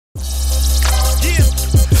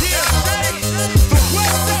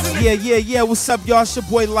Yeah, what's up, y'all? It's your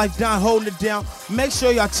boy Life Don holding it down. Make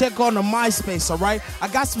sure y'all check on the MySpace, all right? I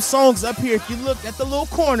got some songs up here. If you look at the little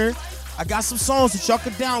corner, I got some songs that y'all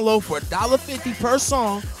can download for $1.50 per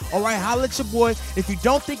song. All right, holla at your boy. If you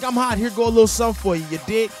don't think I'm hot, here go a little something for you. You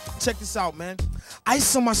dig? Check this out, man.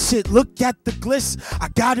 Ice on my shit, look at the gliss. I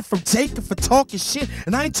got it from Jacob for talking shit.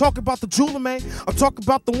 And I ain't talking about the jeweler, man. I'm talking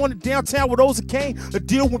about the one in downtown with Oza Kane. The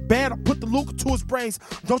deal went bad, I put the Luca to his brains.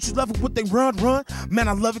 Don't you love it when they run? Man,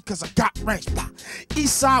 I love it cause I got range.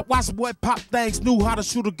 East side, watch the boy pop things. Knew how to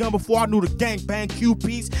shoot a gun before I knew the gang bang.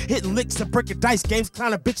 QPs, hitting licks and breaking dice games.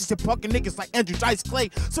 Clowning bitches and punking niggas like Andrew Dice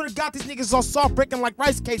Clay. So they got these niggas all soft, breaking like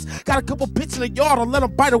rice cakes. Got a couple bitches in the yard, I'll let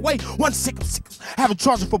them bite away. 1 sick, having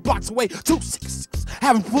charging for blocks away. 2 6,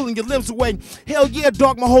 having pulling your limbs away. Hell yeah,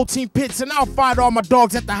 dog, my whole team pits, and I'll fight all my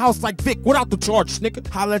dogs at the house like Vic without the charge, nigga.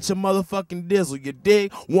 Holla at your motherfucking dizzle, you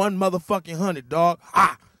dig? 1 motherfucking 100, dog.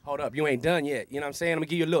 Ah. Hold up, you ain't done yet. You know what I'm saying? I'm gonna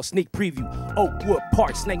give you a little sneak preview. Oakwood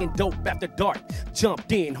Park, slanging dope after dark.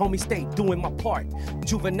 Jumped in, homie, stay doing my part.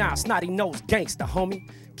 Juvenile, snotty nose, gangster, homie.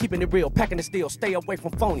 Keeping it real, packing the steel, stay away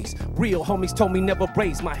from phonies. Real homies told me never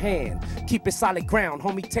raise my hand. Keep it solid ground,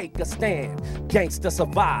 homie, take a stand. Gangsta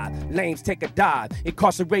survive, lames take a dive.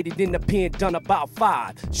 Incarcerated in the pen, done about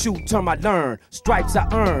 5. Shoot term I learn, stripes I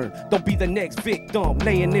earn. Don't be the next victim,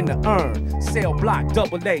 laying in the urn. Cellblock,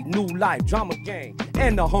 AA, new life, drama gang.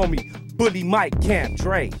 And the homie, Bully Mike, Camp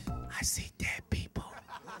Dre. I see dead people.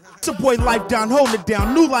 It's your boy Life Down, holding it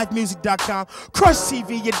down, newlifemusic.com, Crush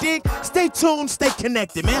TV, you dig? Stay tuned, stay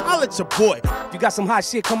connected, man. Holla at your boy. If you got some hot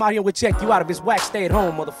shit, come out here, we'll check you out. If it's whack, stay at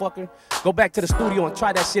home, motherfucker. Go back to the studio and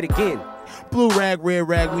try that shit again. Blue rag, red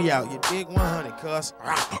rag, we out. You dig? 100, cuz.